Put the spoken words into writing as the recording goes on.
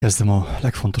Kezdem a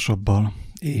legfontosabbal,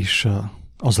 és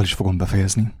azzal is fogom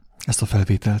befejezni ezt a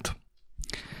felvételt.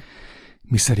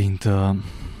 Miszerint,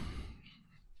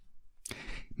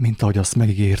 mint ahogy azt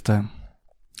megígérte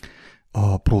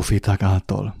a próféták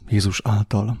által, Jézus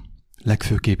által,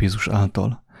 legfőképp Jézus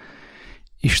által,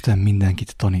 Isten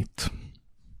mindenkit tanít.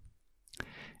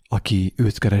 Aki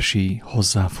őt keresi,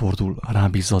 hozzáfordul,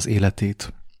 rábízza az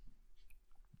életét.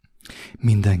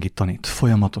 Mindenkit tanít,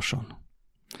 folyamatosan.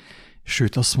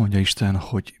 Sőt, azt mondja Isten,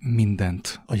 hogy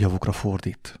mindent a javukra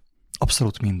fordít.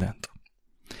 Abszolút mindent.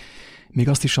 Még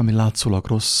azt is, ami látszólag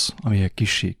rossz, ami egy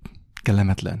kissé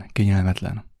kellemetlen,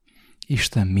 kényelmetlen.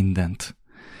 Isten mindent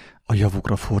a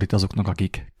javukra fordít azoknak,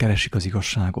 akik keresik az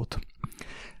igazságot.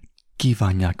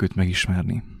 Kívánják őt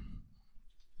megismerni.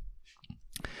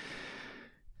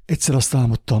 Egyszer azt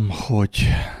álmodtam, hogy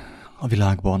a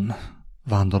világban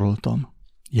vándoroltam,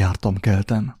 jártam,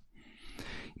 keltem,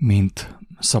 mint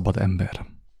szabad ember.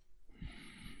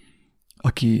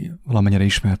 Aki valamennyire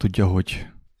ismer, tudja, hogy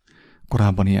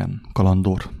korábban ilyen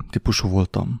kalandor típusú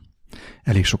voltam.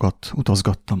 Elég sokat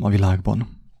utazgattam a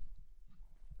világban.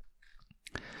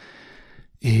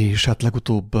 És hát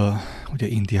legutóbb ugye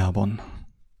Indiában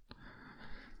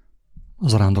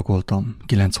zarándokoltam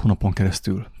 9 hónapon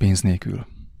keresztül pénz nélkül.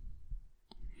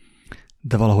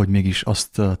 De valahogy mégis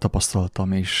azt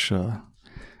tapasztaltam, és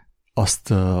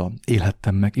azt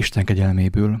élhettem meg Isten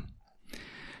kegyelméből,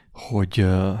 hogy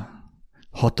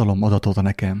hatalom adatot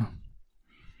nekem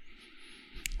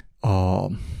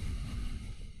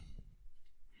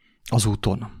az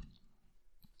úton.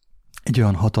 Egy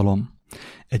olyan hatalom,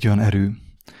 egy olyan erő,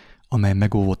 amely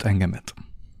megóvott engemet.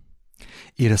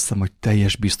 Éreztem, hogy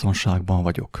teljes biztonságban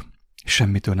vagyok.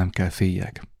 Semmitől nem kell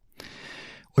féljek.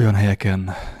 Olyan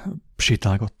helyeken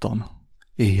sétálgattam,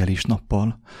 éjjel is,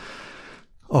 nappal,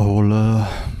 ahol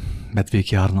medvék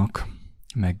járnak,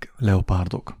 meg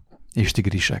leopárdok és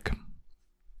tigrisek.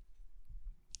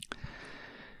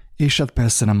 És hát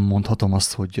persze nem mondhatom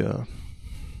azt, hogy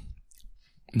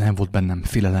nem volt bennem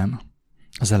félelem.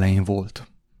 Az elején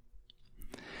volt.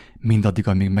 Mindaddig,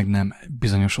 amíg meg nem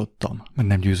bizonyosodtam, meg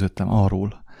nem győződtem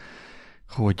arról,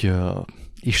 hogy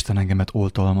Isten engemet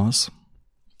oltalmaz,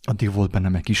 addig volt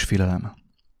bennem egy kis félelem.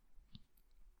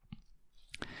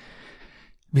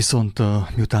 Viszont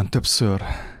miután többször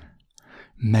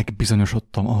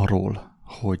megbizonyosodtam arról,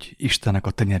 hogy Istennek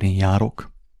a tenyerén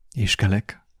járok és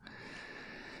kelek,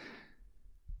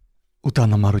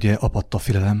 utána már ugye apadt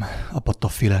a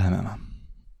félelmem.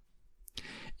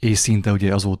 És szinte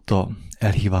ugye azóta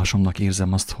elhívásomnak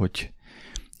érzem azt, hogy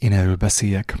én erről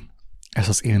beszéljek, ezt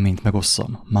az élményt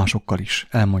megosszam másokkal is,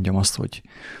 elmondjam azt, hogy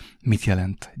mit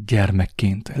jelent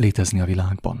gyermekként létezni a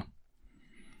világban.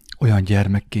 Olyan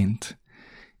gyermekként,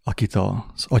 akit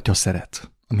az Atya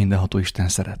szeret, a mindenható Isten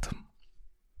szeret.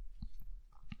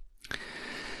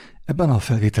 Ebben a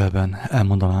felvételben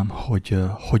elmondanám, hogy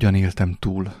hogyan éltem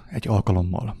túl egy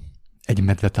alkalommal egy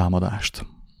medvetámadást.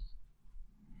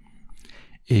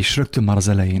 És rögtön már az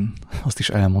elején azt is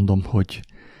elmondom, hogy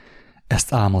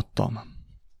ezt álmodtam.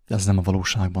 Ez nem a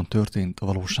valóságban történt, a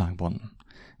valóságban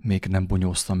még nem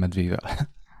bunyóztam medvével.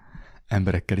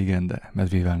 Emberekkel igen, de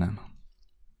medvével nem.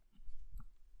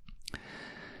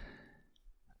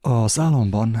 Az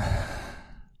álomban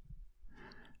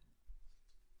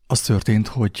az történt,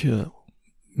 hogy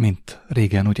mint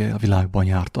régen ugye a világban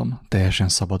jártam, teljesen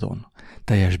szabadon,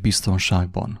 teljes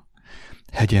biztonságban,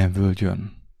 hegyen,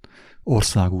 völgyön,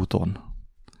 országúton,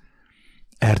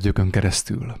 erdőkön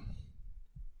keresztül,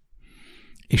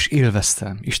 és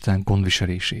élveztem Isten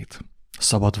gondviselését.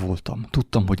 Szabad voltam,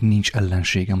 tudtam, hogy nincs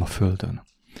ellenségem a földön.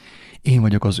 Én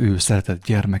vagyok az ő szeretett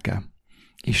gyermeke,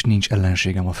 és nincs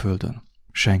ellenségem a földön.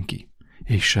 Senki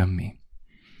és semmi.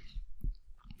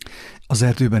 Az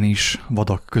erdőben is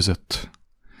vadak között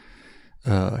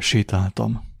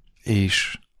sétáltam,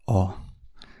 és a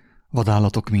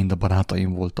vadállatok mind a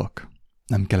barátaim voltak.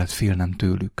 Nem kellett félnem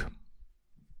tőlük.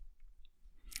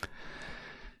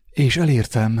 És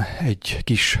elértem egy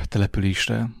kis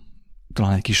településre,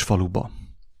 talán egy kis faluba,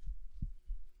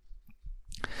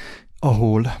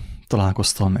 ahol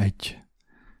találkoztam egy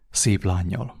szép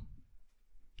lánnyal,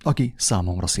 aki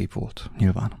számomra szép volt,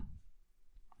 nyilván.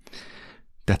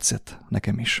 Tetszett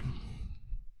nekem is.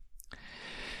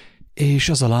 És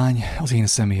ez a lány az én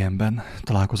személyemben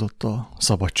találkozott a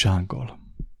szabadsággal.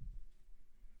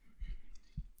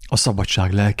 A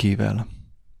szabadság lelkével,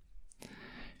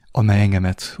 amely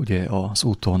engemet ugye az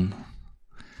úton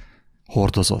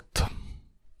hordozott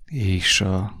és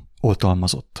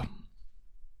oltalmazott.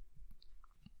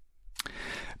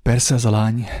 Persze ez a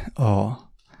lány a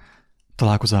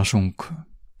találkozásunk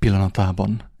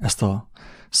pillanatában ezt a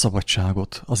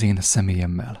szabadságot az én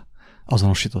személyemmel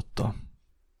azonosította.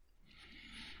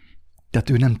 Tehát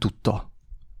ő nem tudta,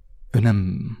 ő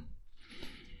nem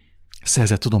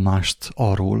szerzett tudomást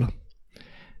arról,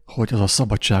 hogy az a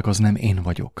szabadság az nem én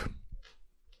vagyok,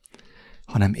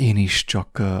 hanem én is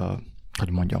csak,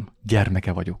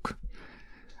 gyermeke vagyok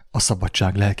a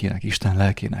szabadság lelkének, Isten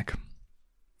lelkének.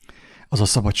 Az a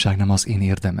szabadság nem az én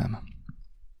érdemem.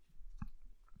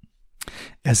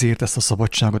 Ezért ezt a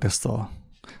szabadságot, ezt a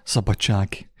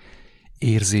szabadság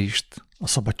érzést, a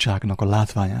szabadságnak a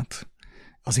látványát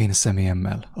az én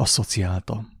személyemmel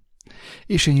asszociálta.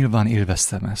 És én nyilván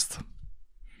élveztem ezt.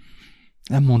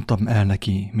 Nem mondtam el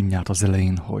neki mindjárt az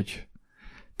elején, hogy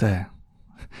te,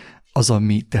 az,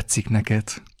 ami tetszik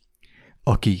neked,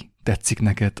 aki tetszik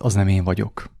neked, az nem én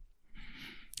vagyok,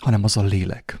 hanem az a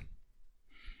lélek,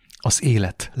 az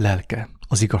élet lelke,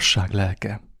 az igazság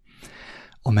lelke,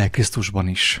 amely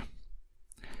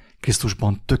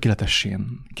Krisztusban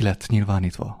tökéletesen ki lett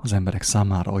nyilvánítva az emberek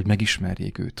számára, hogy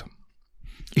megismerjék őt.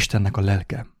 Istennek a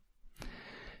lelke.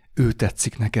 Ő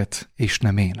tetszik neked, és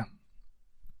nem én.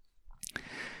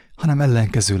 Hanem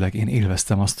ellenkezőleg én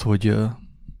élveztem azt, hogy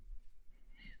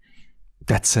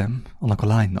tetszem annak a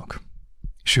lánynak.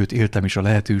 Sőt, éltem is a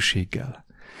lehetőséggel.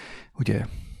 Ugye,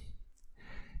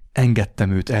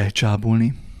 engedtem őt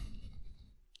elcsábulni,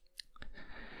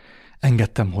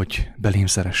 engedtem, hogy belém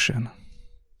szeressen.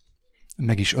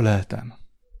 Meg is öleltem.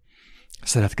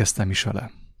 Szeretkeztem is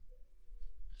vele.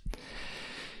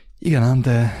 Igen ám,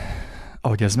 de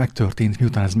ahogy ez megtörtént,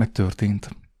 miután ez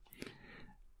megtörtént,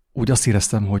 úgy azt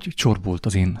éreztem, hogy csorbult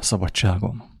az én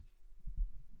szabadságom.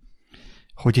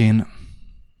 Hogy én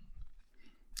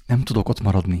nem tudok ott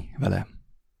maradni vele.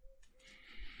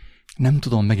 Nem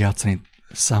tudom megjátszani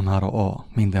számára a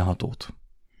mindenhatót.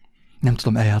 Nem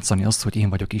tudom eljátszani azt, hogy én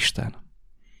vagyok Isten.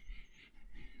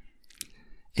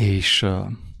 És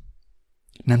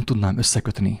nem tudnám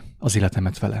összekötni az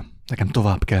életemet vele. Nekem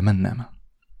tovább kell mennem.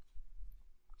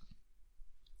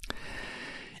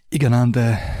 Igen ám,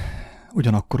 de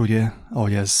ugyanakkor ugye,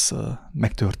 ahogy ez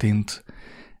megtörtént,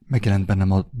 megjelent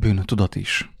bennem a bűntudat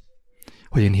is,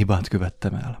 hogy én hibát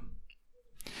követtem el.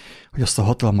 Hogy azt a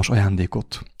hatalmas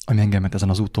ajándékot, ami engemet ezen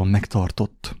az úton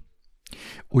megtartott,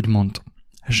 úgymond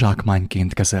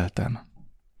zsákmányként kezeltem.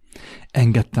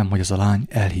 Engedtem, hogy ez a lány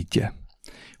elhiggye,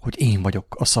 hogy én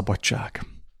vagyok a szabadság,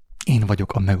 én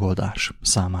vagyok a megoldás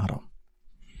számára.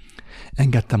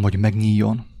 Engedtem, hogy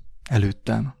megnyíljon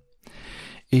előttem,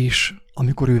 és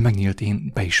amikor ő megnyílt,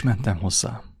 én be is mentem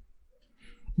hozzá.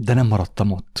 De nem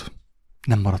maradtam ott,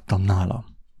 nem maradtam nála.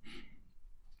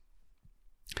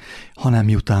 Hanem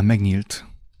miután megnyílt,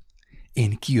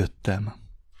 én kijöttem,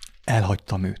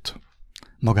 elhagytam őt,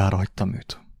 magára hagytam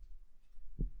őt.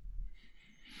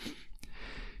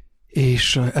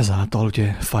 És ezáltal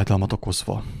ugye fájdalmat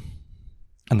okozva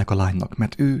ennek a lánynak,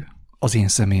 mert ő az én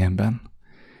személyemben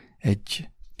egy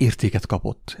értéket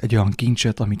kapott, egy olyan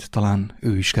kincset, amit talán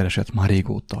ő is keresett már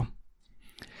régóta.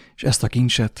 És ezt a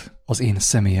kincset az én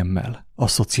személyemmel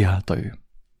asszociálta ő.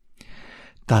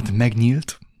 Tehát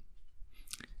megnyílt,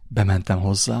 bementem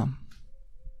hozzá,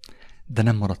 de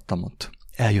nem maradtam ott,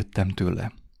 eljöttem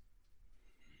tőle.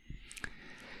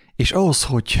 És ahhoz,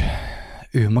 hogy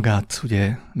ő magát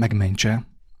ugye megmentse,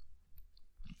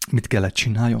 mit kellett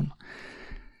csináljon?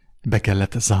 Be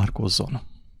kellett zárkózzon,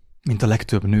 mint a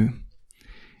legtöbb nő,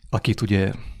 akit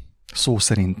ugye szó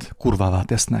szerint kurvává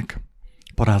tesznek,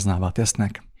 paráznává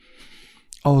tesznek,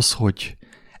 ahhoz, hogy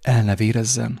el ne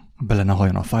vérezzen, bele ne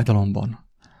halljon a fájdalomban,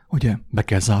 ugye be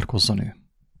kell zárkozzon ő.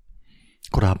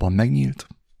 Korábban megnyílt,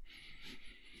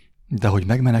 de hogy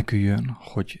megmeneküljön,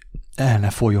 hogy el ne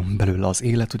folyjon belőle az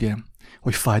élet, ugye,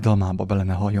 hogy fájdalmába bele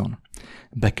ne halljon,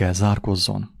 be kell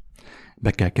zárkozzon,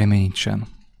 be kell keményítsen,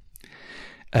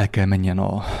 el kell menjen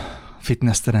a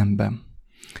fitnessterembe,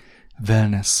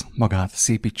 wellness, magát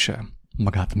szépítse,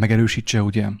 magát megerősítse,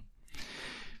 ugye,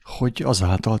 hogy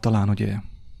azáltal talán ugye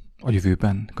a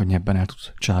jövőben könnyebben el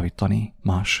tud csábítani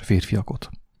más férfiakot.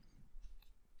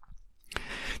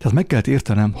 Tehát meg kellett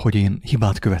értenem, hogy én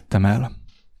hibát követtem el,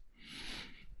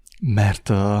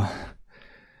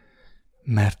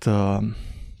 mert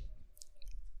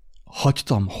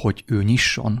hagytam, hogy ő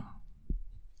nyisson,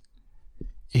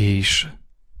 és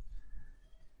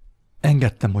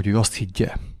engedtem, hogy ő azt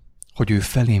higgye, hogy ő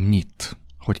felém nyit,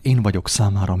 hogy én vagyok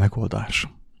számára a megoldás.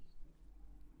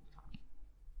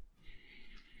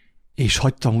 És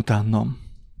hagytam utána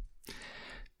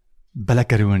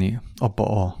belekerülni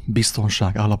abba a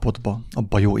biztonság állapotba,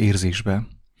 abba a jó érzésbe,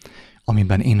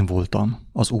 amiben én voltam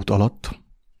az út alatt,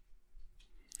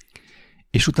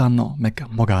 és utána meg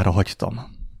magára hagytam.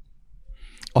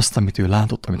 Azt, amit ő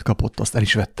látott, amit kapott, azt el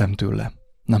is vettem tőle.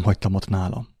 Nem hagytam ott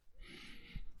nála.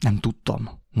 Nem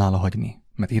tudtam nála hagyni,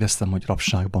 mert éreztem, hogy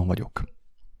rabságban vagyok.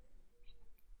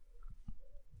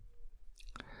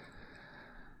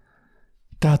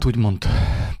 Tehát úgymond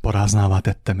paráznává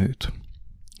tettem őt,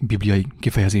 bibliai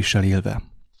kifejezéssel élve.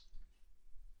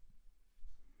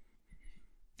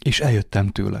 És eljöttem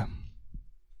tőle.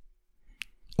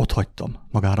 Ott hagytam,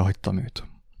 magára hagytam őt.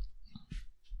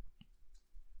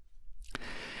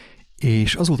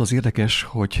 És az volt az érdekes,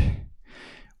 hogy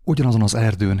ugyanazon az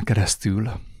erdőn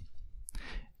keresztül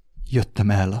jöttem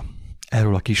el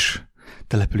erről a kis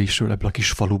településről, ebből a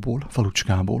kis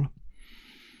falucskából,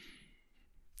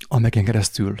 amelyeken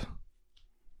keresztül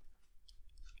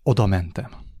oda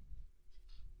mentem.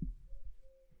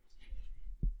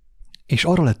 És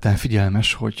arra lettem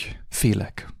figyelmes, hogy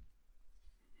félek.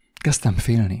 Kezdtem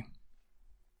félni.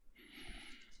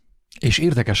 És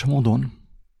érdekes módon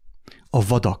a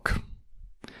vadak,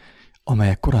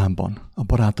 amelyek korábban a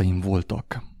barátaim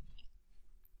voltak,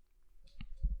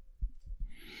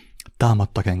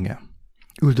 támadtak engem,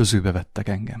 üldözőbe vettek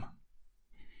engem.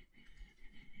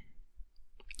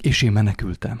 És én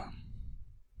menekültem.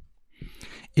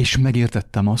 És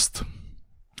megértettem azt,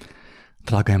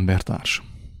 drága embertárs,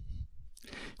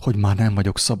 hogy már nem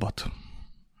vagyok szabad.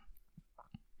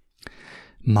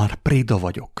 Már préda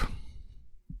vagyok.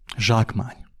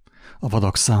 Zsákmány a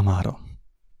vadak számára.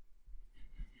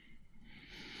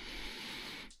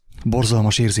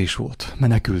 Borzalmas érzés volt.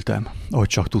 Menekültem, ahogy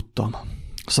csak tudtam.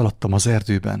 Szaladtam az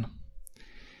erdőben,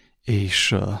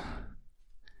 és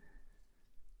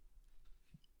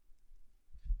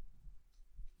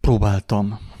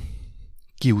próbáltam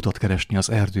kiutat keresni az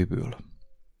erdőből,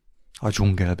 a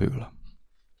dzsungelből.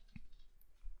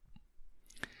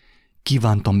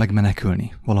 Kívántam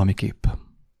megmenekülni valamiképp.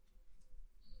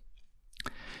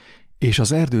 És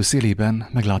az erdő szélében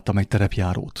megláttam egy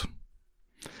terepjárót,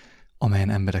 amelyen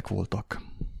emberek voltak.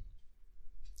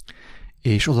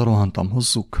 És oda rohantam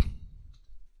hozzuk,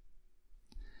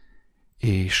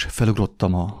 és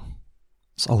felugrottam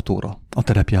az autóra, a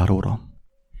terepjáróra,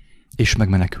 és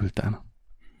megmenekültem.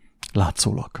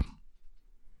 Látszólag.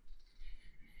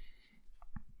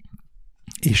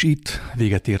 És itt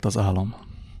véget ért az álom.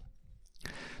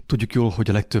 Tudjuk jól, hogy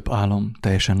a legtöbb álom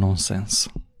teljesen nonsens.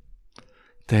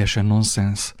 Teljesen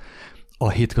nonsens a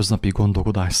hétköznapi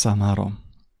gondolkodás számára,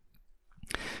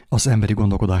 az emberi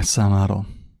gondolkodás számára.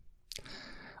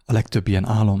 A legtöbb ilyen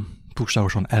álom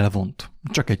túlságosan elvont.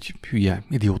 Csak egy hülye,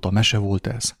 idióta mese volt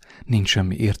ez. Nincs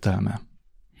semmi értelme.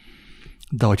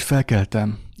 De ahogy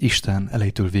felkeltem, Isten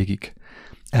elejétől végig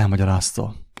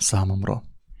elmagyarázta számomra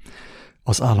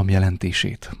az álom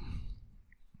jelentését.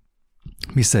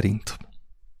 Miszerint,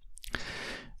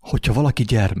 hogyha valaki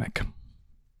gyermek,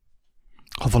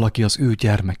 ha valaki az ő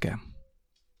gyermeke,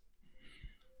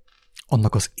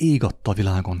 annak az ég adta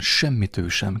világon semmitől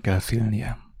sem kell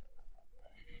félnie.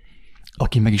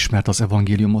 Aki megismerte az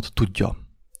evangéliumot, tudja,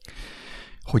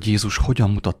 hogy Jézus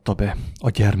hogyan mutatta be a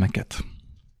gyermeket.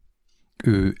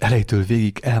 Ő elejétől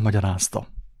végig elmagyarázta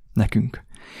nekünk,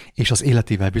 és az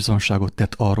életével bizonságot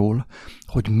tett arról,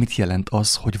 hogy mit jelent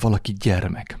az, hogy valaki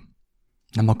gyermek.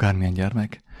 Nem akármilyen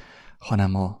gyermek,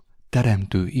 hanem a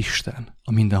teremtő Isten,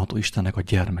 a mindenható Istennek a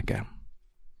gyermeke.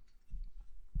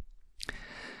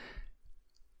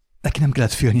 Neki nem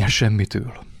kellett félnie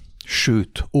semmitől,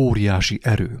 sőt, óriási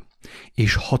erő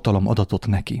és hatalom adatott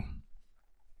neki.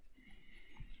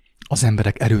 Az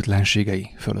emberek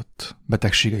erőtlenségei fölött,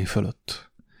 betegségei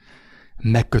fölött,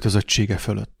 megkötözöttsége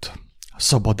fölött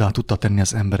szabaddá tudta tenni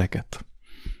az embereket,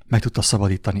 meg tudta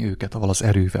szabadítani őket avval az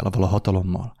erővel, avval a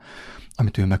hatalommal,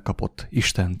 amit ő megkapott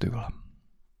Istentől.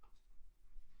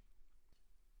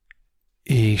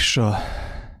 És a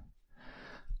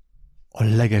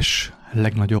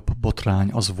legnagyobb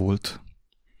botrány az volt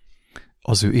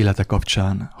az ő élete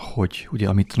kapcsán, hogy ugye,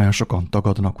 amit nagyon sokan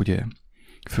tagadnak, ugye,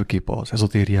 főképp az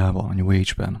ezotériában, a New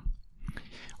Age-ben,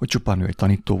 hogy csupán ő egy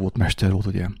tanító volt, mester volt,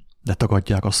 ugye, de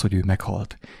tagadják azt, hogy ő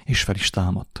meghalt, és fel is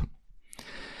támadt.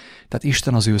 Tehát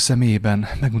Isten az ő személyében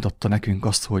megmutatta nekünk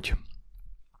azt, hogy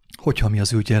hogyha mi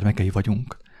az ő gyermekei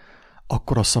vagyunk,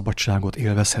 akkor a szabadságot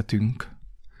élvezhetünk,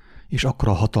 és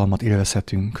akkora hatalmat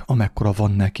élvezhetünk, amekkora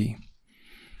van neki.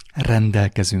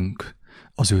 Rendelkezünk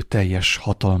az ő teljes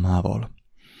hatalmával.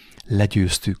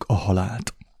 Legyőztük a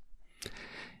halált.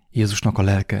 Jézusnak a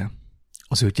lelke,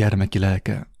 az ő gyermeki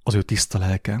lelke, az ő tiszta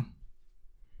lelke,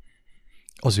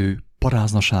 az ő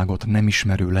paráznaságot nem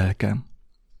ismerő lelke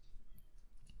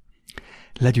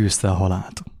legyőzte a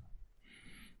halált.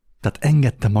 Tehát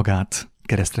engedte magát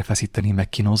keresztre feszíteni,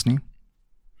 megkínozni,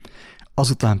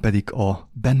 azután pedig a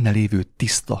benne lévő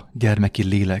tiszta gyermeki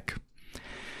lélek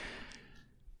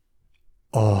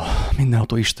A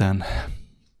mindenható Isten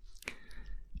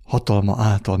hatalma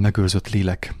által megőrzött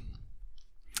lélek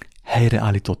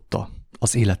helyreállította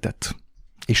az életet,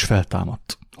 és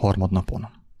feltámadt harmadnapon.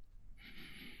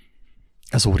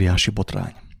 Ez óriási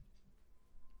botrány.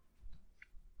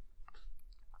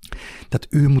 Tehát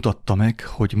ő mutatta meg,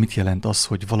 hogy mit jelent az,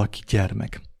 hogy valaki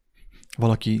gyermek.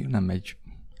 Valaki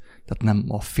tehát nem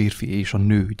a férfi és a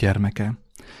nő gyermeke,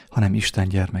 hanem Isten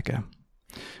gyermeke.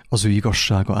 Az ő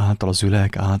igazsága által, az ő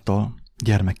lelke által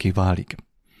gyermekké válik.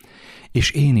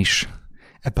 És én is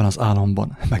ebben az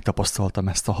álomban megtapasztaltam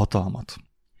ezt a hatalmat,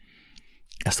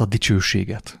 ezt a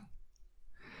dicsőséget,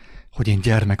 hogy én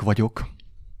gyermek vagyok,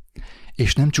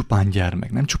 és nem csupán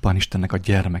gyermek, nem csupán Istennek a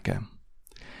gyermeke.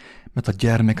 Mert a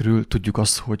gyermekről tudjuk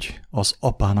azt, hogy az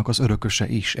apának az örököse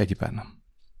is egyben.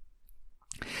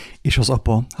 És az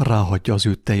apa ráhagyja az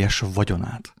ő teljes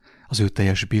vagyonát, az ő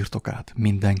teljes birtokát,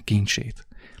 minden kincsét.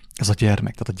 Ez a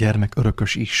gyermek, tehát a gyermek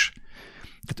örökös is.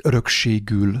 Tehát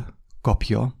örökségül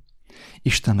kapja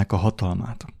Istennek a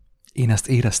hatalmát. Én ezt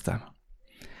éreztem.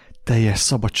 Teljes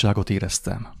szabadságot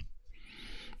éreztem.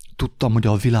 Tudtam, hogy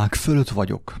a világ fölött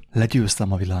vagyok,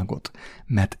 legyőztem a világot,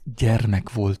 mert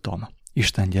gyermek voltam,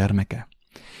 Isten gyermeke,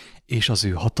 és az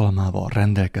ő hatalmával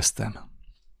rendelkeztem.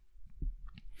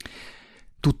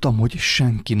 Tudtam, hogy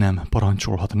senki nem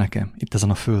parancsolhat nekem itt ezen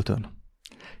a földön.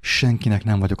 Senkinek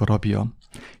nem vagyok a rabja,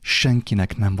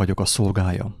 senkinek nem vagyok a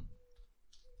szolgája.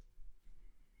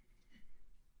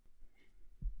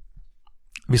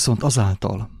 Viszont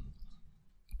azáltal,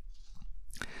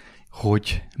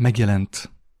 hogy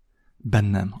megjelent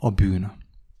bennem a bűn,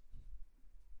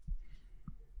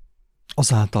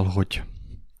 azáltal,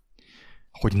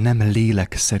 hogy nem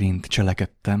lélek szerint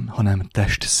cselekedtem, hanem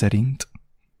test szerint,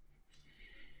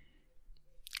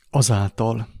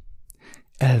 azáltal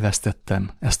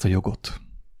elvesztettem ezt a jogot.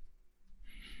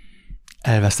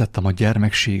 Elvesztettem a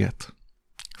gyermekséget,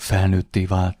 felnőtté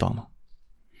váltam.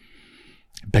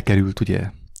 Bekerült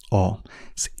ugye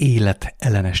az élet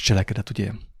ellenes cselekedet,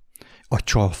 ugye a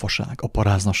csalfaság, a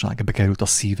paráznaság bekerült a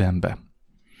szívembe.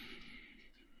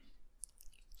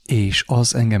 És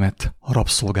az engemet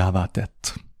rabszolgává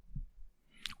tett.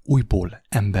 Újból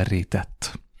emberré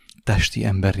tett, testi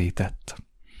emberré tett.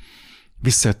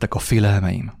 Visszajöttek a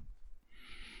félelmeim.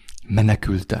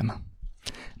 Menekültem.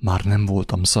 Már nem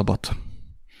voltam szabad.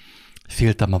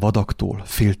 Féltem a vadaktól,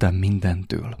 féltem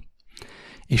mindentől.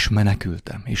 És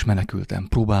menekültem.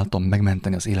 Próbáltam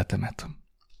megmenteni az életemet.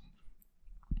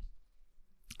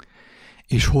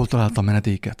 És hol találtam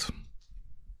menedéket?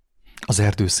 Az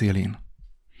erdő szélén.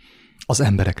 Az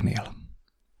embereknél.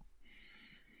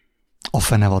 A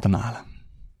fenevadnál.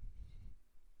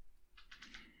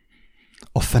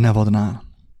 A fenevadnál,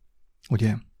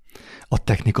 ugye? A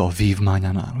technika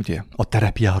vívmányánál, ugye? A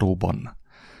terepjáróban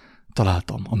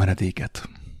találtam a menedéket.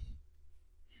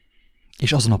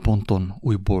 És azon a ponton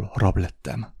újból rab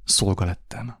lettem, szolga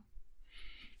lettem.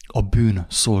 A bűn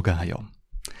szolgája,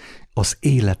 az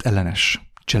élet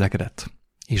ellenes cselekedet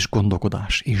és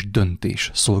gondolkodás és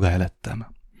döntés szolgája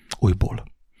lettem újból.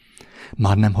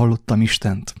 Már nem hallottam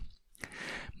Istent,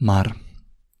 már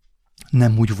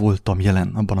nem úgy voltam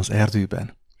jelen abban az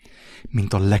erdőben,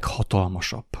 mint a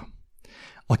leghatalmasabb,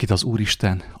 akit az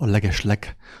Úristen a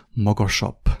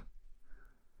legmagasabb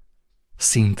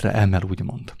szintre emel,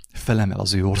 úgymond, felemel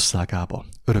az ő országába,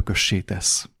 örökössé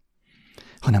tesz,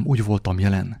 hanem úgy voltam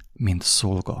jelen, mint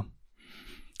szolga.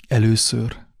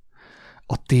 Először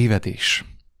a tévedés,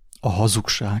 a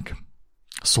hazugság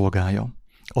szolgája,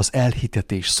 az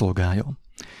elhitetés szolgája,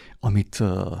 amit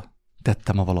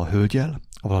tettem avval a hölgyel,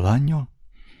 avval a lánnyal.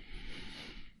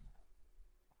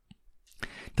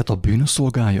 Tehát a bűn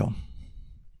szolgája,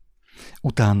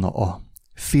 utána a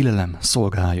félelem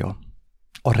szolgája,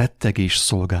 a rettegés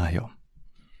szolgája,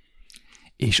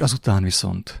 és azután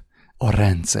viszont a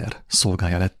rendszer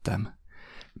szolgája lettem,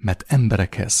 mert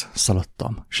emberekhez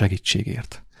szaladtam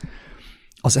segítségért.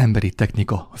 Az emberi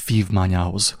technika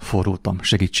vívmányához fordultam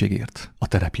segítségért, a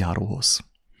terepjáróhoz,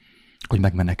 hogy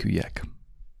megmeneküljek.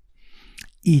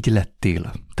 Így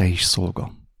lettél te is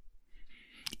szolga.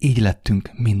 Így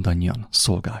lettünk mindannyian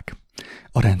szolgák.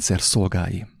 A rendszer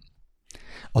szolgái.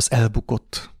 Az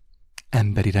elbukott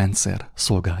emberi rendszer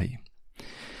szolgái.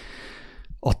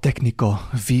 A technika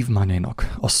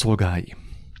vívmányainak a szolgái.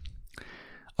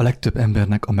 A legtöbb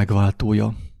embernek a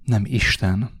megváltója nem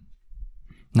Isten,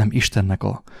 nem Istennek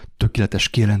a tökéletes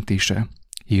kijelentése,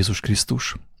 Jézus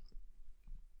Krisztus,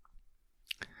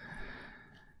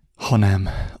 hanem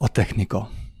a technika,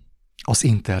 az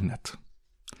internet.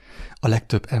 A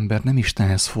legtöbb ember nem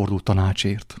Istenhez fordul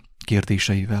tanácsért,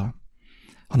 kérdéseivel,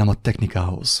 hanem a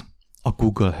technikához, a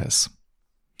Googlehez,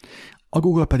 A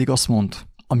Google pedig azt mond,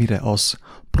 amire az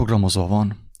programozva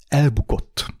van,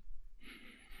 elbukott.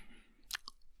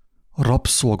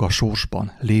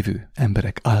 Rabszolgasorsban lévő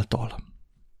emberek által.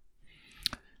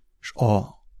 És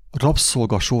a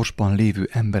rabszolgasorsban lévő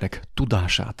emberek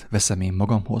tudását veszem én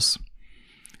magamhoz,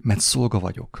 mert szolga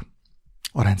vagyok.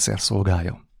 A rendszer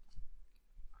szolgája.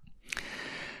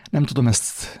 Nem tudom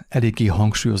ezt eléggé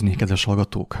hangsúlyozni, kedves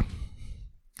hallgatók,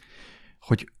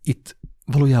 hogy itt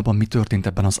valójában mi történt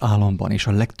ebben az államban, és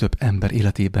a legtöbb ember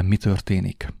életében mi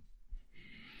történik.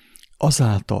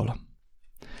 Azáltal,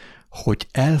 hogy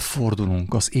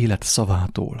elfordulunk az élet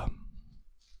szavától,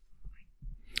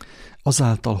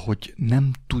 azáltal, hogy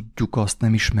nem tudjuk azt,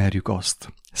 nem ismerjük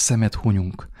azt, szemet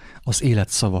hunyunk az élet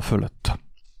szava fölött.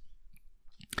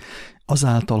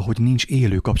 Azáltal, hogy nincs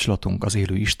élő kapcsolatunk az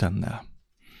élő Istennel,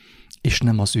 és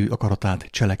nem az ő akaratát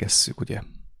cselekesszük, ugye?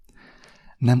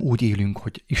 Nem úgy élünk,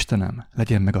 hogy Istenem,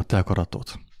 legyen meg a te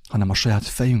akaratod, hanem a saját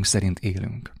fejünk szerint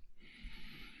élünk.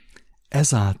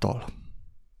 Ezáltal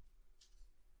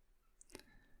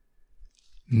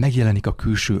megjelenik a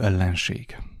külső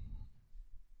ellenség.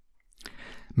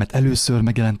 Mert először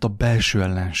megjelent a belső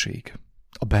ellenség,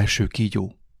 a belső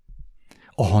kígyó,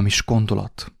 a hamis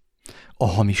gondolat, a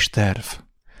hamis terv,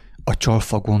 a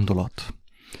csalfa gondolat,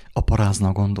 a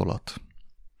parázna gondolat,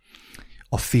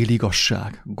 a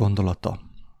féligasság gondolata,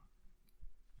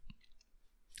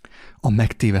 a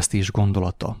megtévesztés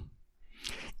gondolata,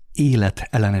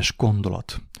 életellenes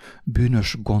gondolat,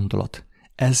 bűnös gondolat,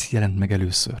 ez jelent meg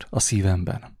először a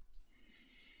szívemben.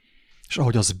 És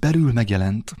ahogy az belül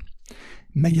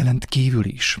megjelent kívül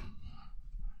is.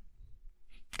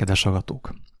 Kedves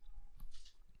hallgatók.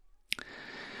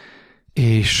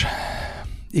 És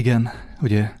igen,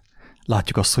 ugye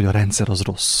látjuk azt, hogy a rendszer az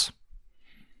rossz.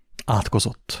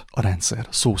 Átkozott a rendszer,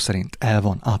 szó szerint el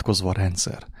van átkozva a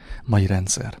rendszer, mai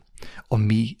rendszer. A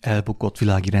mi elbukott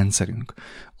világi rendszerünk,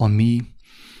 a mi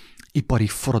ipari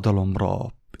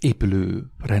forradalomra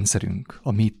épülő rendszerünk,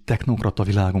 a mi technokrata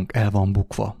világunk el van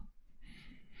bukva.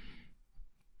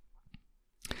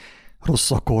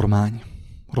 Rossz a kormány,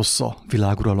 rossz a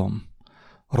világuralom,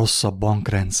 rossz a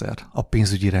bankrendszer, a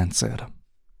pénzügyi rendszer.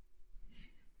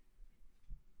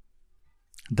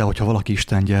 De hogyha valaki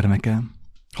Isten gyermeke,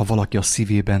 ha valaki a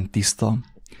szívében tiszta,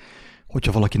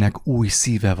 hogyha valakinek új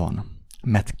szíve van,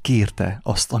 mert kérte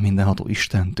azt a mindenható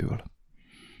Istentől,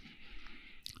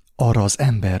 arra az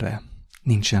emberre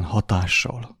nincsen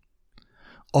hatással.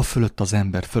 A fölött az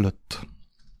ember fölött,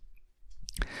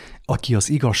 aki az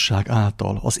igazság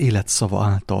által, az élet szava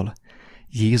által,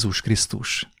 Jézus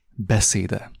Krisztus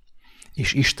beszéde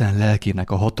és Isten lelkének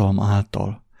a hatalma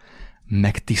által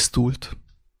megtisztult,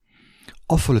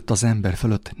 a fölött az ember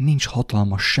fölött nincs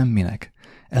hatalma semminek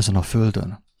ezen a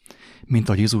földön, mint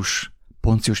a Jézus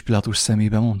Poncius Pilátus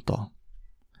szemébe mondta,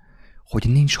 hogy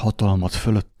nincs hatalmat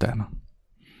fölöttem,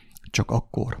 csak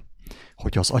akkor,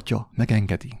 hogy az Atya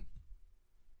megengedi.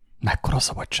 Mekkora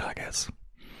szabadság ez?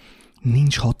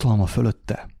 Nincs hatalma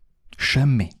fölötte.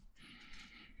 Semmi.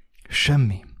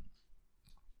 Semmi.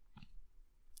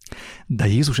 De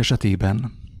Jézus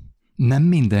esetében, nem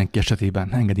mindenki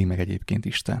esetében engedi meg egyébként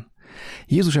Isten.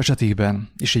 Jézus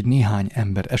esetében és egy néhány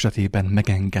ember esetében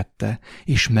megengedte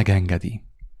és megengedi,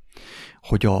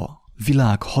 hogy a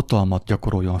világ hatalmat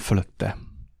gyakoroljon fölötte.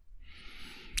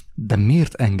 De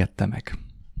miért engedte meg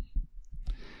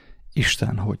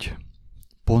Isten, hogy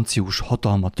Poncius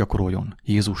hatalmat gyakoroljon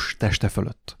Jézus teste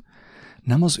fölött?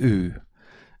 Nem az ő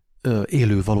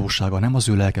élő valósága, nem az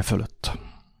ő lelke fölött.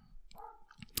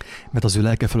 Mert az ő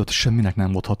lelke fölött semminek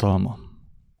nem volt hatalma,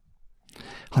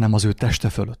 hanem az ő teste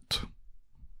fölött.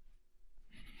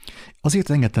 Azért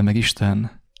engedte meg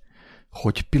Isten,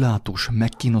 hogy Pilátus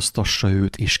megkínoztassa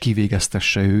őt és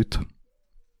kivégeztesse őt,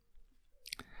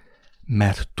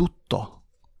 mert tudta,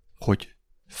 hogy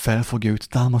fel fogja őt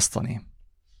támasztani.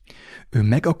 Ő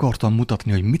meg akarta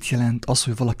mutatni, hogy mit jelent az,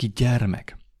 hogy valaki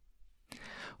gyermek.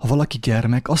 Ha valaki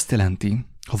gyermek, azt jelenti,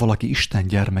 ha valaki Isten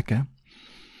gyermeke,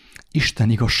 Isten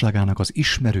igazságának az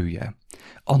ismerője,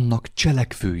 annak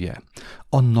cselekvője,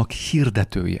 annak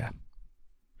hirdetője.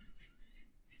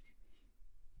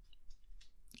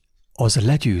 Az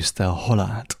legyőzte a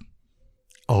halált,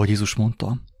 ahogy Jézus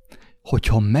mondta,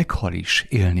 hogyha meghal is,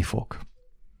 élni fog.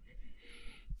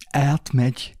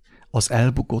 Átmegy az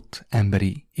elbukott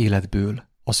emberi életből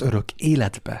az örök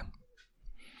életbe,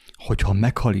 hogyha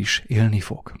meghal is, élni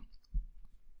fog.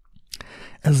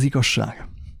 Ez az igazság.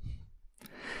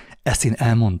 Ezt én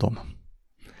elmondom,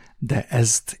 de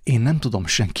ezt én nem tudom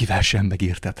senkivel sem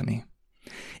megértetni.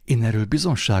 Én erről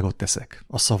bizonságot teszek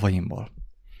a szavaimmal,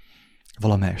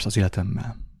 valamelyest az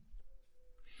életemmel.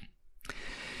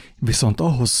 Viszont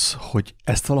ahhoz, hogy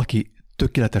ezt valaki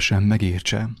tökéletesen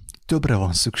megértse, többre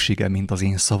van szüksége, mint az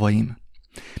én szavaim,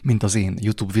 mint az én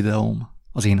YouTube videóm,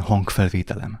 az én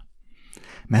hangfelvételem.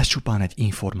 Mert ez csupán egy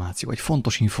információ, egy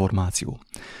fontos információ,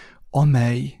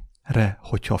 amelyre,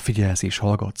 hogyha figyelsz és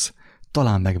hallgatsz,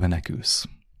 talán megmenekülsz.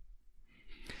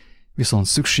 Viszont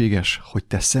szükséges, hogy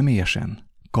te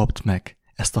személyesen kapd meg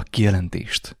ezt a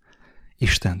kijelentést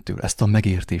Istentől, ezt a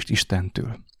megértést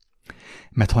Istentől.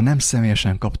 Mert ha nem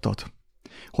személyesen kaptad,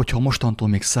 hogyha mostantól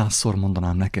még 100-szor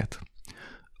mondanám neked,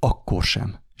 akkor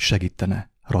sem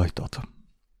segítene rajtad.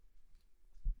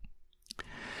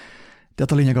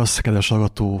 Tehát a lényeg az, kedves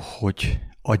hallgató, hogy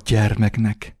a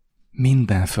gyermeknek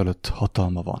minden fölött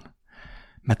hatalma van.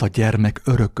 Mert a gyermek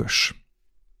örökös.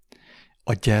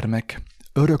 A gyermek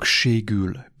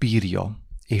örökségül bírja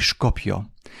és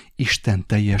kapja Isten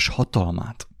teljes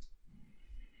hatalmát.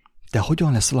 De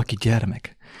hogyan lesz valaki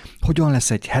gyermek? Hogyan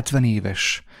lesz egy 70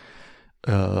 éves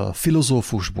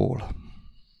filozófusból,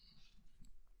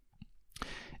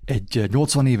 egy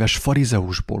 80 éves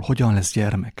farizeusból hogyan lesz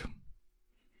gyermek?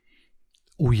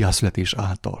 Újjászületés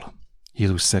által,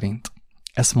 Jézus szerint.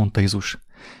 Ezt mondta Jézus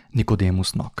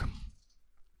Nikodémusnak.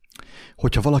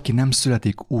 Hogyha valaki nem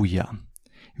születik újjá,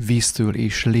 víztől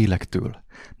és lélektől,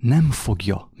 nem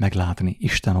fogja meglátni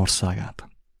Isten országát.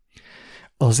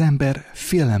 Az ember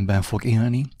félelemben fog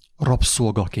élni,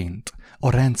 rabszolgaként, a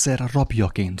rendszer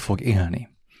rabjaként fog élni,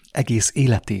 egész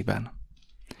életében.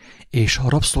 És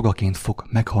rabszolgaként fog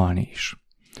meghalni is.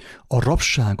 A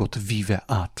rabságot víve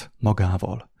át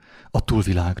magával a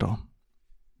túlvilágra.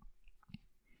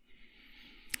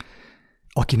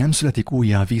 Aki nem születik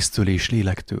újjá víztől és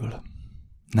lélektől,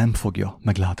 nem fogja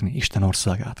meglátni Isten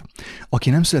országát. Aki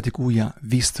nem születik újjá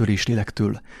víztől és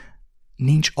lélektől,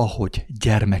 nincs ahogy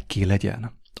gyermekké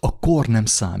legyen. A kor nem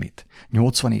számít.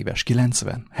 80 éves,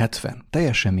 90, 70,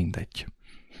 teljesen mindegy.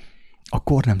 A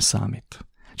kor nem számít.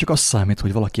 Csak az számít,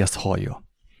 hogy valaki ezt hallja.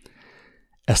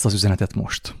 Ezt az üzenetet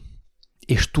most.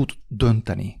 És tud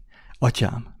dönteni.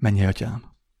 Atyám, mennyei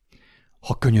atyám,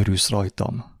 ha könyörülsz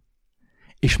rajtam,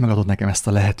 és megadod nekem ezt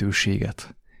a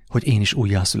lehetőséget, hogy én is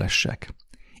újjászülessek,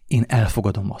 én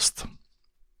elfogadom azt.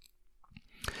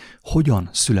 Hogyan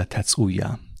születhetsz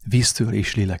újjá? Víztől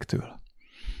és lélektől.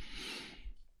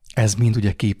 Ez mind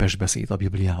ugye képes beszéd a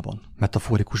Bibliában,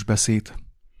 metaforikus beszéd,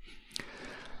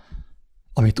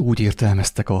 amit úgy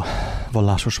értelmeztek a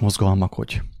vallásos mozgalmak,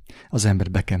 hogy az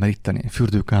ember be kell meríteni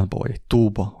fürdőkádba, vagy egy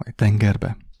tóba, vagy egy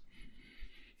tengerbe,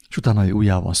 és utána ő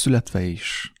újjá van születve,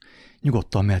 és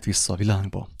nyugodtan mehet vissza a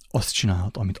világba, azt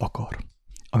csinálhat, amit akar,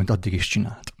 amit addig is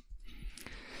csinált.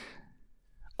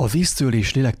 A víztől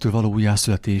és lélektől való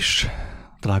újjászületés,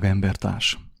 drága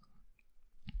embertárs,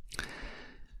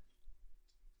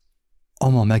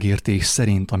 ama megértés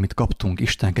szerint, amit kaptunk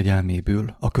Isten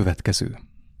kegyelméből, a következő.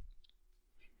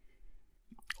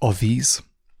 A víz,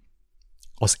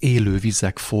 az élő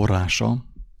vizek forrása,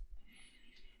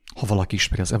 ha valaki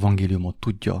ismeri az evangéliumot,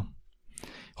 tudja,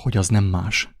 hogy az nem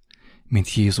más,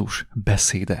 mint Jézus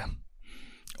beszéde.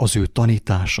 Az ő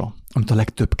tanítása, amit a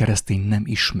legtöbb keresztény nem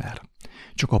ismer.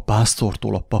 Csak a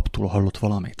pásztortól, a paptól hallott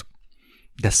valamit,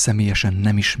 de személyesen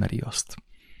nem ismeri azt.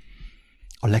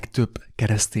 A legtöbb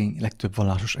keresztény, legtöbb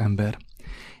vallásos ember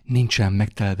nincsen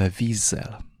megtelve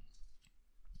vízzel,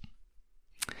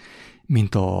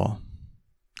 mint a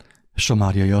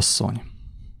samáriai asszony,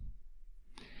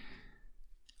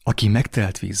 aki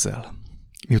megtelt vízzel,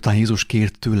 miután Jézus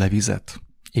kért tőle vizet,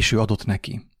 és ő adott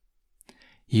neki.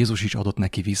 Jézus is adott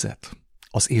neki vizet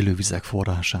az élő vizek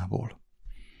forrásából.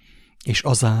 És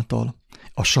azáltal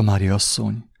a samáriai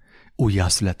asszony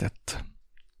újjászületett.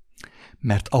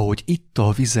 Mert ahogy itta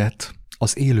a vizet,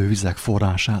 az élő vizek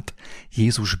forrását,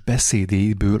 Jézus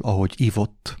beszédéből, ahogy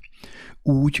ivott,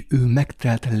 úgy ő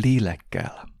megtelt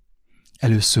lélekkel.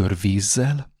 Először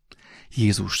vízzel,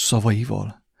 Jézus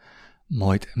szavaival,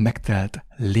 majd megtelt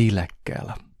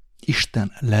lélekkel,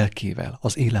 Isten lelkével,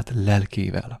 az élet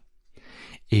lelkével.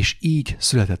 És így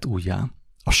született újjá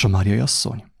a samáriai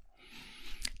asszony.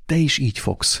 Te is így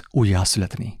fogsz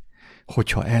újjászületni,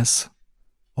 hogyha ez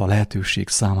a lehetőség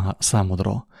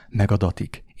számodra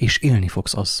megadatik, és élni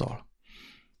fogsz azzal.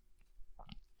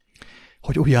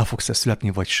 Hogy újjá fogsz-e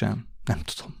születni, vagy sem, nem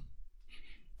tudom.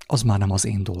 Az már nem az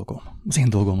én dolgom. Az én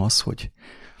dolgom az, hogy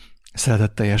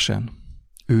szeretetteljesen,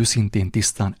 őszintén,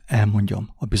 tisztán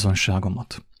elmondjam a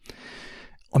bizonyságomat,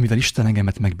 amivel Isten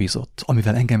engemet megbízott,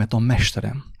 amivel engemet a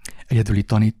mesterem, egyedüli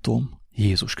tanítóm,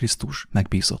 Jézus Krisztus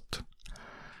megbízott.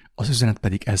 Az üzenet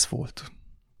pedig ez volt,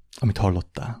 amit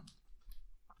hallottál.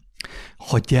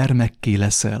 Ha gyermekké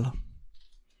leszel,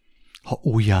 ha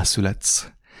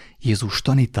újjászületsz Jézus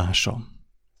tanítása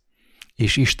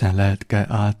és Isten lelke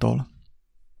által,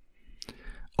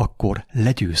 akkor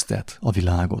legyőzted a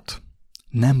világot.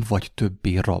 Nem vagy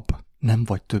többé rab, nem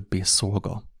vagy többé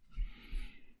szolga.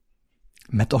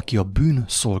 Mert aki a bűn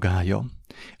szolgája,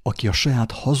 aki a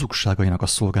saját hazugságainak a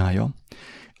szolgája,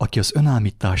 aki az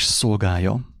önállítás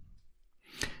szolgája,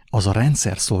 az a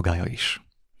rendszer szolgája is.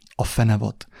 A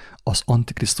fenevad, az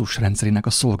Antikrisztus rendszerének a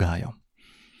szolgája.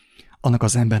 Annak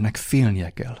az embernek félnie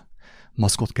kell,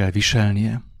 maszkot kell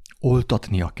viselnie,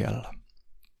 oltatnia kell.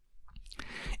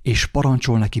 És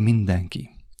parancsol neki mindenki.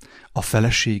 A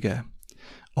felesége,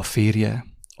 a férje,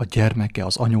 a gyermeke,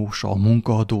 az anyósa, a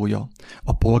munkaadója,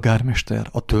 a polgármester,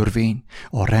 a törvény,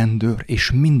 a rendőr,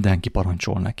 és mindenki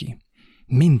parancsol neki.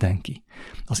 Mindenki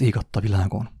az ég adta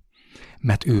világon.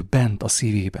 Mert ő bent a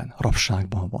szívében,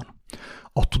 rabságban van.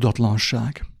 A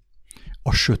tudatlanság,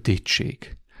 a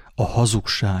sötétség, a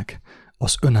hazugság,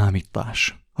 az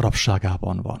önállítás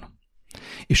rabságában van.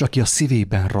 És aki a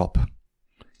szívében rab,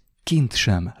 kint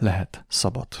sem lehet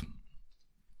szabad.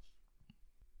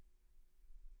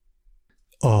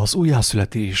 Az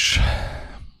újjászületés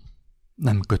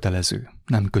nem kötelező,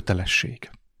 nem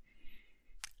kötelesség.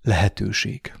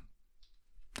 Lehetőség.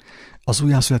 Az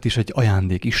újjászületés egy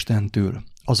ajándék Istentől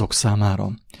azok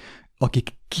számára,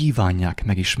 akik kívánják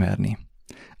megismerni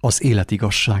az élet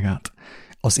igazságát,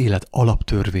 az élet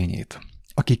alaptörvényét,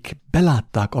 akik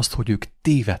belátták azt, hogy ők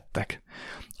tévedtek,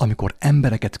 amikor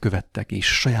embereket követtek és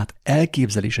saját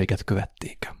elképzeléseiket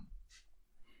követték.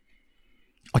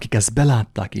 Akik ezt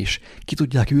belátták és ki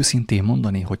tudják őszintén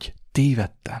mondani, hogy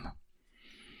tévedtem.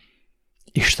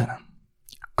 Istenem,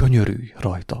 könyörülj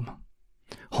rajtam.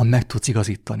 Ha meg tudsz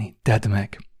igazítani, tedd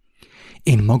meg.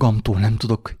 Én magamtól nem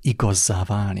tudok igazzá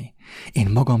válni. Én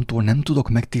magamtól nem tudok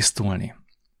megtisztulni.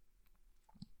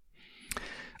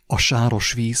 A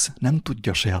sáros víz nem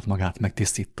tudja saját magát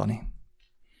megtisztítani.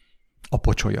 A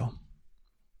pocsolya.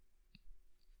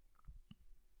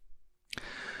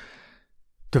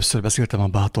 Többször beszéltem a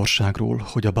bátorságról,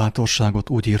 hogy a bátorságot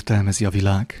úgy értelmezi a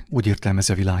világ, úgy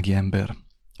értelmezi a világi ember,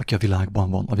 aki a világban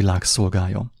van, a világ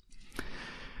szolgája,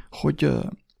 hogy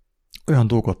olyan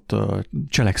dolgot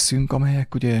cselekszünk,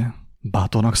 amelyek ugye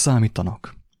bátornak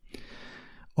számítanak.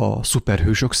 A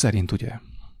szuperhősök szerint ugye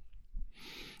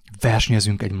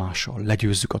versenyezünk egymással,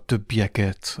 legyőzzük a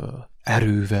többieket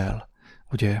erővel,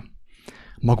 ugye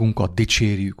magunkat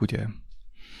dicsérjük, ugye,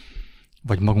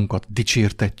 vagy magunkat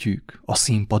dicsértetjük a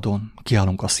színpadon,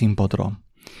 kiállunk a színpadra,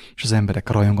 és az emberek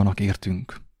rajonganak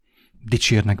értünk,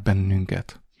 dicsérnek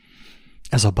bennünket.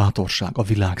 Ez a bátorság a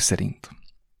világ szerint.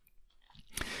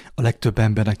 A legtöbb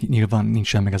embernek nyilván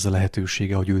nincsen meg ez a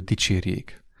lehetősége, hogy őt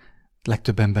dicsérjék. A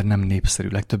legtöbb ember nem népszerű,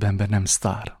 a legtöbb ember nem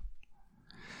sztár.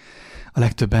 A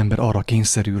legtöbb ember arra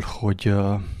kényszerül,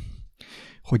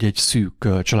 hogy egy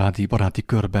szűk családi, baráti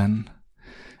körben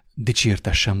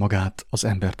dicsértessen magát az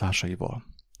embertársaival.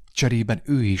 Cserében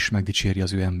ő is megdicséri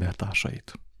az ő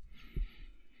embertársait.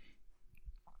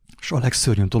 És a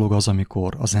legszörnyűbb dolog az,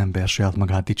 amikor az ember saját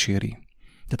magát dicséri.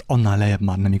 Tehát annál lejjebb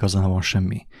már nem igazán van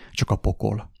semmi, csak a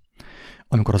pokol.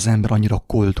 Amikor az ember annyira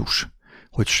koldus,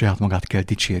 hogy saját magát kell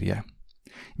dicsérje.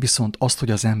 Viszont azt,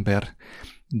 hogy az ember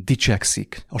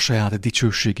dicsekszik a saját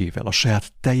dicsőségével, a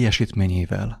saját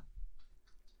teljesítményével,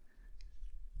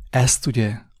 ezt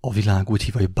ugye a világ úgy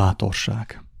hívja, hogy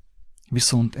bátorság.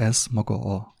 Viszont ez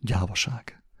maga a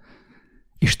gyávaság.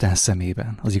 Isten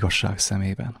szemében, az igazság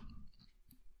szemében.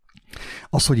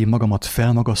 Az, hogy én magamat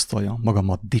felmagasztaljam,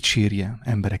 magamat dicsérjem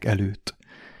emberek előtt,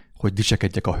 hogy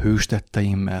dicsekedjek a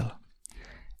hőstetteimmel,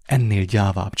 ennél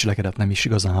gyávább cselekedet nem is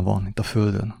igazán van itt a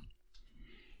földön.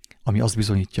 Ami azt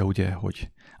bizonyítja ugye,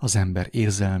 hogy az ember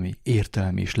érzelmi,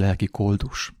 értelmi és lelki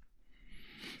koldus.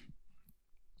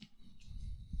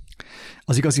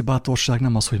 Az igazi bátorság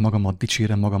nem az, hogy magamat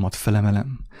dicsérem, magamat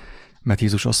felemelem, mert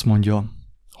Jézus azt mondja,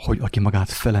 hogy aki magát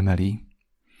felemeli,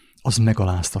 az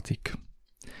megaláztatik.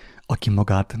 Aki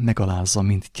magát megalázza,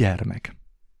 mint gyermek,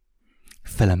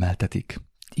 felemeltetik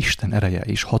Isten ereje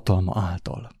és hatalma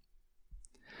által.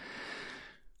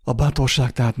 A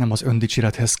bátorság tehát nem az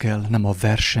öndicsérethez kell, nem a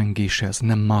versengéshez,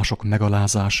 nem mások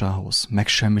megalázásához,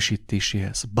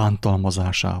 megsemmisítéséhez,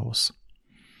 bántalmazásához,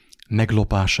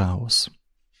 meglopásához,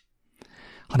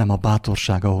 hanem a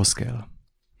bátorság ahhoz kell,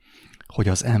 hogy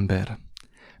az ember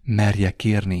merje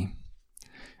kérni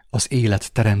az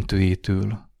élet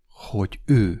teremtőjétől, hogy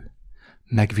ő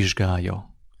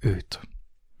megvizsgálja őt.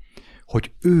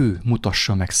 Hogy ő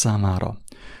mutassa meg számára,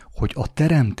 hogy a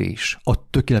teremtés, a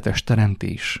tökéletes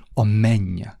teremtés, a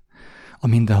menny, a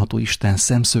mindenható Isten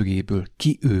szemszögéből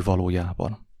ki ő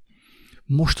valójában.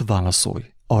 Most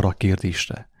válaszolj arra a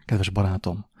kérdésre, kedves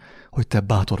barátom, hogy te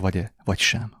bátor vagy-e, vagy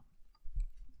sem.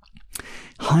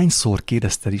 Hányszor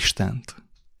kérdezted Istent?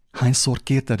 Hányszor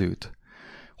kérted őt,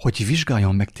 hogy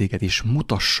vizsgáljon meg téged, és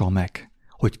mutassa meg,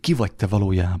 hogy ki vagy te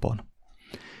valójában.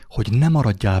 Hogy ne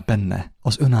maradjál benne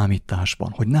az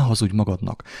önállításban, hogy ne hazudj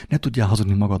magadnak, ne tudjál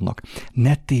hazudni magadnak,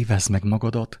 ne tévezz meg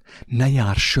magadat, ne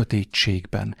járj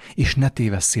sötétségben, és ne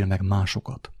tévesszél meg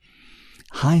másokat.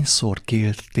 Hányszor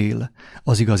kértél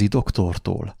az igazi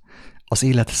doktortól, az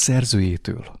élet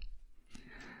szerzőjétől,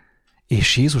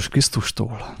 és Jézus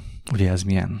Krisztustól, ugye ez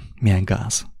milyen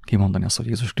gáz, kimondani azt, hogy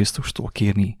Jézus Krisztustól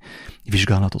kérni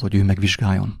vizsgálatot, hogy ő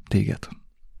megvizsgáljon téged.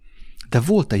 De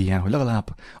volt-e ilyen, hogy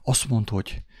legalább azt mondta,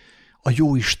 hogy a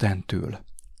Jóistentől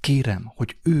kérem,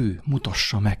 hogy ő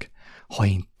mutassa meg, ha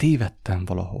én tévedtem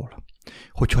valahol,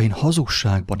 hogyha én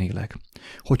hazugságban élek,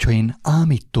 hogyha én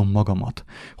ámítom magamat,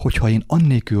 hogyha én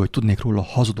annélkül, hogy tudnék róla,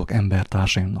 hazudok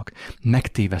embertársaimnak,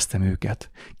 megtéveztem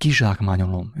őket,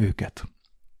 kizsákmányolom őket.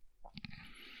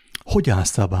 Hogy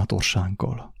állsz te a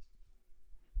bátorsággal?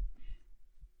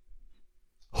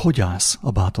 Hogy állsz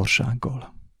a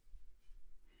bátorsággal?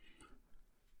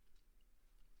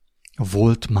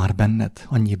 Volt már benned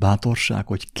annyi bátorság,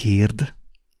 hogy kérd,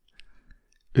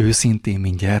 őszintén,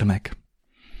 mint gyermek,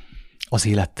 az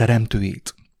élet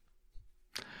teremtőjét,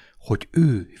 hogy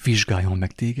ő vizsgáljon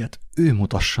meg téged, ő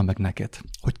mutassa meg neked,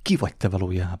 hogy ki vagy te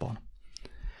valójában.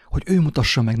 Hogy ő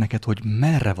mutassa meg neked, hogy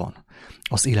merre van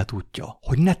az élet útja,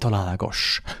 hogy ne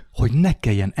találgass, hogy ne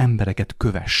kelljen embereket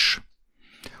kövess,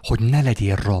 hogy ne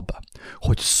legyél rab,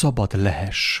 hogy szabad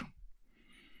lehess.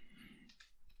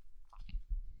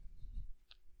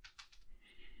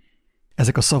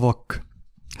 Ezek a szavak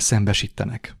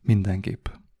szembesítenek mindenképp.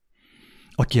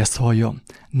 Aki ezt hallja,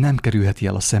 nem kerülheti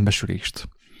el a szembesülést.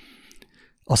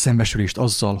 A szembesülést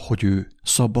azzal, hogy ő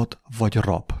szabad vagy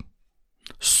rab,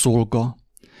 szolga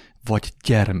vagy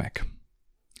gyermek,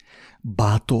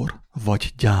 bátor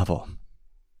vagy gyáva.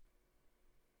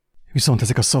 Viszont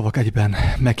ezek a szavak egyben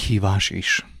meghívás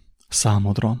is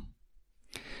számodra,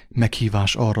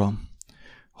 meghívás arra,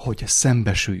 hogy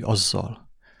szembesülj azzal,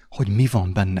 hogy mi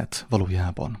van benned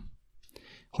valójában.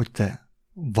 Hogy te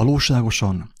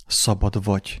valóságosan szabad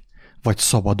vagy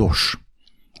szabados,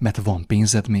 mert van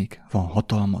pénzed még, van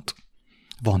hatalmad,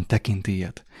 van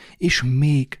tekintélyed, és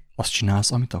még azt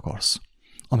csinálsz, amit akarsz,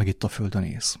 amíg itt a földön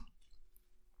élsz.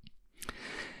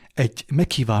 Egy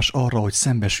meghívás arra, hogy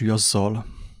szembesülj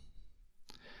azzal,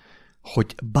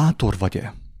 hogy bátor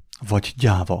vagy-e, vagy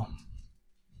gyáva.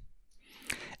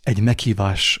 Egy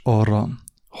meghívás arra,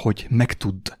 hogy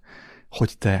megtudd,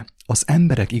 hogy te az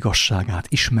emberek igazságát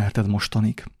ismerted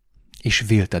mostanig, és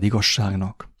vélted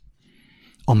igazságnak,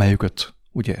 amelyüket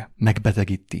ugye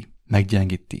megbetegíti,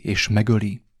 meggyengíti és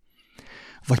megöli,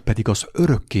 vagy pedig az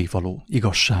örökkévaló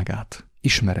igazságát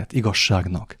ismered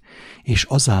igazságnak, és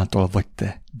azáltal vagy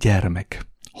te gyermek,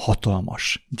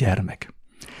 hatalmas gyermek,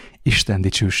 Isten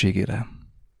dicsőségére.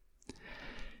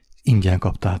 Ingyen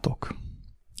kaptátok,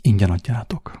 ingyen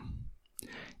adjátok.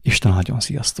 Isten áldjon,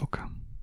 sziasztok!